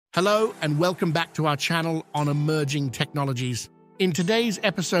Hello and welcome back to our channel on emerging technologies. In today's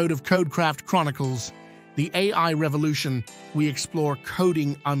episode of CodeCraft Chronicles, the AI revolution, we explore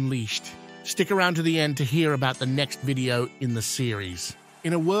coding unleashed. Stick around to the end to hear about the next video in the series.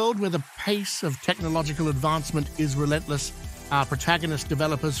 In a world where the pace of technological advancement is relentless, our protagonist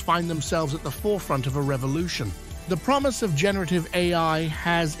developers find themselves at the forefront of a revolution. The promise of generative AI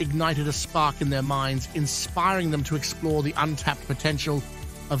has ignited a spark in their minds, inspiring them to explore the untapped potential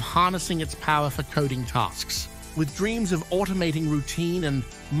of harnessing its power for coding tasks. With dreams of automating routine and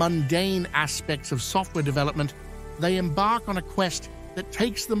mundane aspects of software development, they embark on a quest that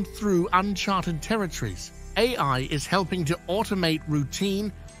takes them through uncharted territories. AI is helping to automate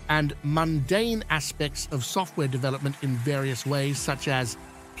routine and mundane aspects of software development in various ways, such as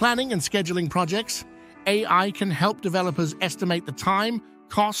planning and scheduling projects. AI can help developers estimate the time,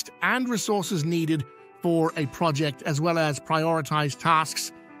 cost, and resources needed for a project, as well as prioritize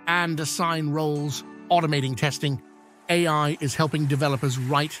tasks and assign roles. Automating testing. AI is helping developers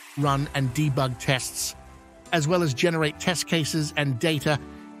write, run, and debug tests, as well as generate test cases and data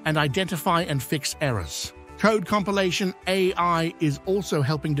and identify and fix errors. Code compilation. AI is also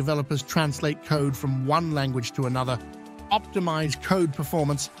helping developers translate code from one language to another, optimize code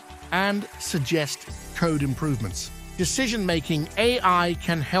performance, and suggest code improvements. Decision-making. AI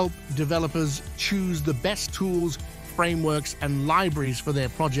can help developers choose the best tools, frameworks, and libraries for their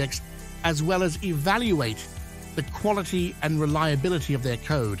projects, as well as evaluate the quality and reliability of their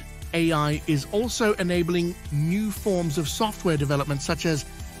code. AI is also enabling new forms of software development, such as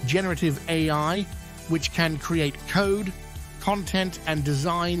generative AI, which can create code, content, and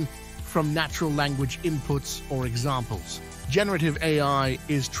design from natural language inputs or examples. Generative AI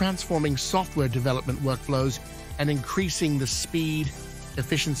is transforming software development workflows and increasing the speed,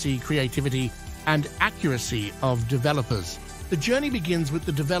 efficiency, creativity, and accuracy of developers. The journey begins with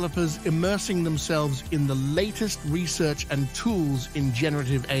the developers immersing themselves in the latest research and tools in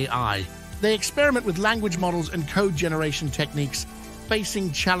generative AI. They experiment with language models and code generation techniques,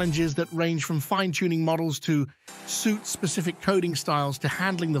 facing challenges that range from fine-tuning models to suit specific coding styles to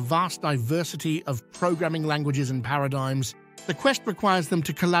handling the vast diversity of programming languages and paradigms. The quest requires them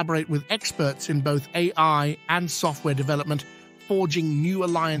to collaborate with experts in both AI and software development, forging new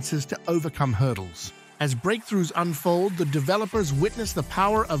alliances to overcome hurdles. As breakthroughs unfold, the developers witness the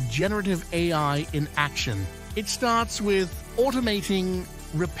power of generative AI in action. It starts with automating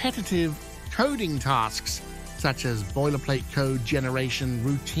repetitive coding tasks, such as boilerplate code generation,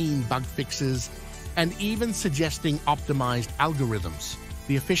 routine bug fixes, and even suggesting optimized algorithms.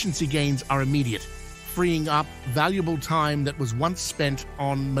 The efficiency gains are immediate, freeing up valuable time that was once spent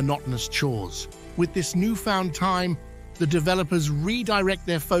on monotonous chores. With this newfound time, the developers redirect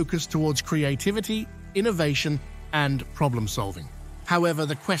their focus towards creativity, innovation, and problem-solving. However,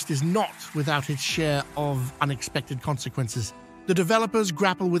 the quest is not without its share of unexpected consequences. The developers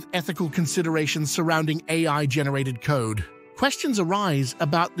grapple with ethical considerations surrounding AI-generated code. Questions arise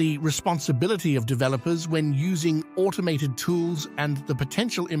about the responsibility of developers when using automated tools and the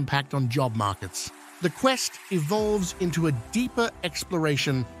potential impact on job markets. The quest evolves into a deeper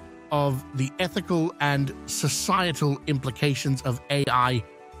exploration of the ethical and societal implications of AI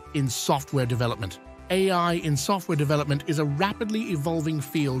in software development. AI in software development is a rapidly evolving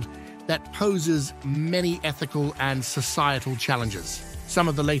field that poses many ethical and societal challenges. Some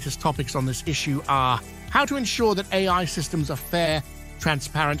of the latest topics on this issue are how to ensure that AI systems are fair,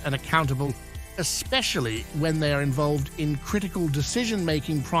 transparent, and accountable, especially when they are involved in critical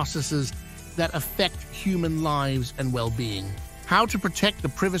decision-making processes that affect human lives and well-being. How to protect the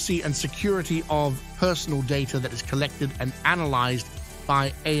privacy and security of personal data that is collected and analyzed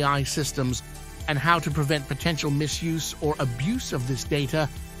by AI systems, and how to prevent potential misuse or abuse of this data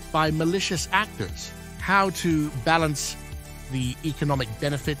by malicious actors. How to balance the economic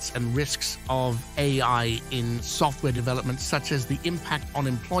benefits and risks of AI in software development, such as the impact on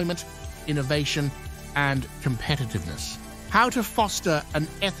employment, innovation, and competitiveness. How to foster an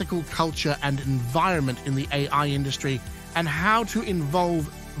ethical culture and environment in the AI industry, and how to involve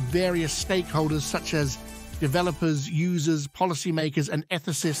various stakeholders such as developers, users, policymakers, and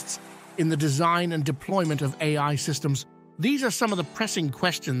ethicists in the design and deployment of AI systems. These are some of the pressing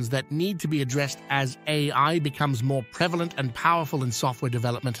questions that need to be addressed as AI becomes more prevalent and powerful in software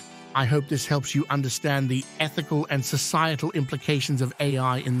development. I hope this helps you understand the ethical and societal implications of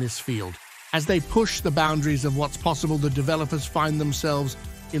AI in this field. As they push the boundaries of what's possible, the developers find themselves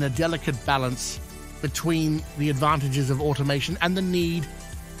in a delicate balance between the advantages of automation and the need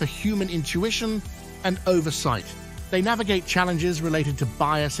for human intuition and oversight. They navigate challenges related to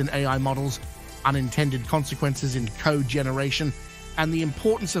bias in AI models, unintended consequences in code generation, and the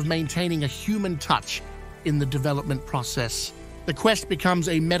importance of maintaining a human touch in the development process. The quest becomes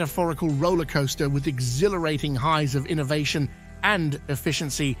a metaphorical roller coaster with exhilarating highs of innovation and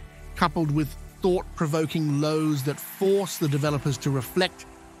efficiency, coupled with thought-provoking lows that force the developers to reflect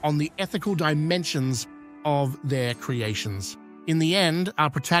on the ethical dimensions of their creations. In the end, our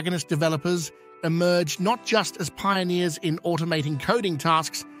protagonist developers emerge not just as pioneers in automating coding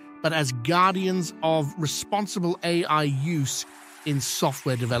tasks, but as guardians of responsible AI use in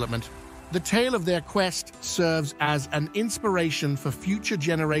software development. The tale of their quest serves as an inspiration for future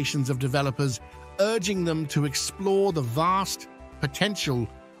generations of developers, urging them to explore the vast potential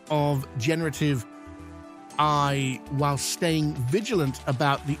of generative AI while staying vigilant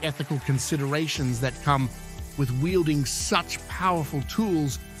about the ethical considerations that come with wielding such powerful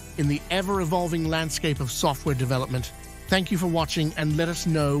tools in the ever-evolving landscape of software development. Thank you for watching, and let us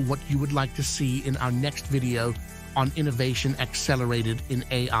know what you would like to see in our next video on innovation accelerated in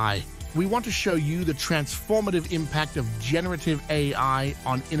AI. We want to show you the transformative impact of generative AI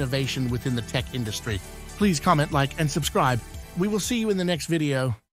on innovation within the tech industry. Please comment, like, and subscribe. We will see you in the next video.